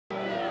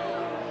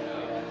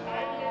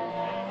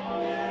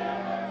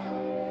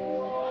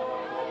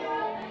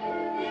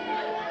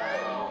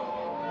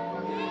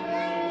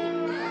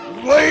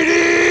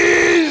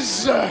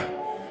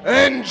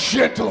and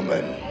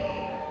gentlemen,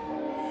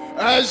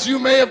 as you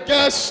may have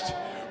guessed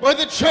by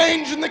the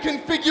change in the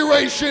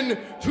configuration,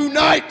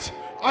 tonight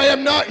I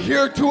am not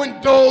here to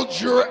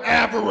indulge your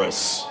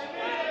avarice.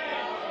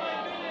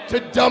 To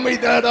dummy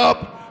that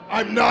up,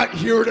 I'm not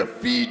here to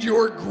feed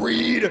your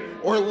greed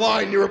or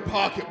line your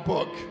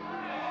pocketbook.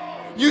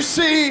 You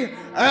see,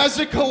 as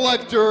a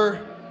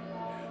collector,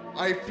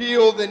 I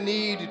feel the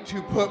need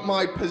to put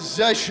my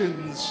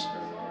possessions,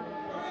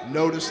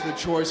 notice the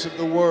choice of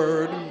the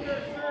word,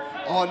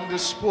 on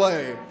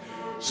display.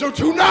 So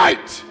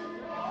tonight,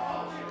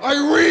 I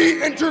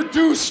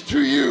reintroduce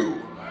to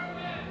you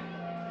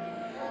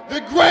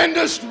the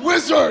grandest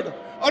wizard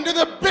under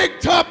the big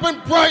top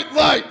and bright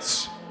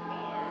lights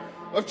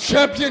of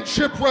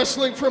championship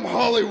wrestling from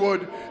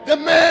Hollywood, the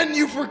man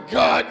you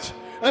forgot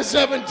as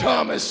Evan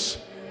Thomas,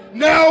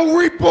 now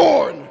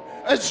reborn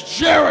as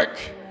Jarek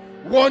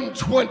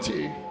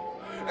 120,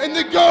 and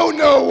the go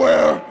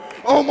nowhere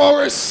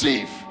Omar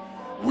Asif,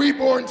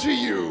 reborn to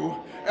you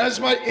as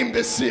my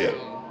Imbecile.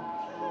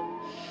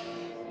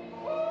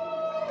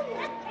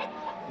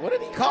 What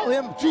did he call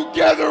him?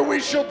 Together we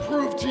shall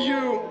prove to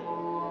you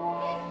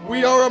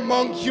we are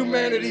among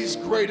humanity's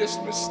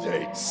greatest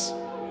mistakes.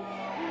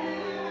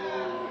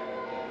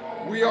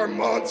 We are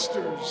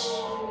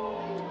monsters.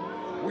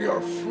 We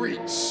are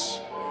freaks.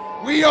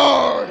 We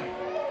are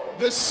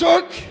the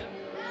Cirque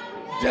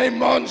Du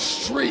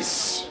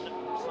Monstres.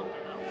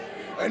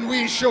 And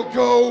we shall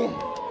go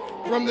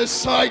from the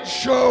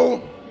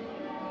sideshow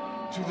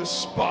to the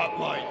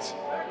spotlight.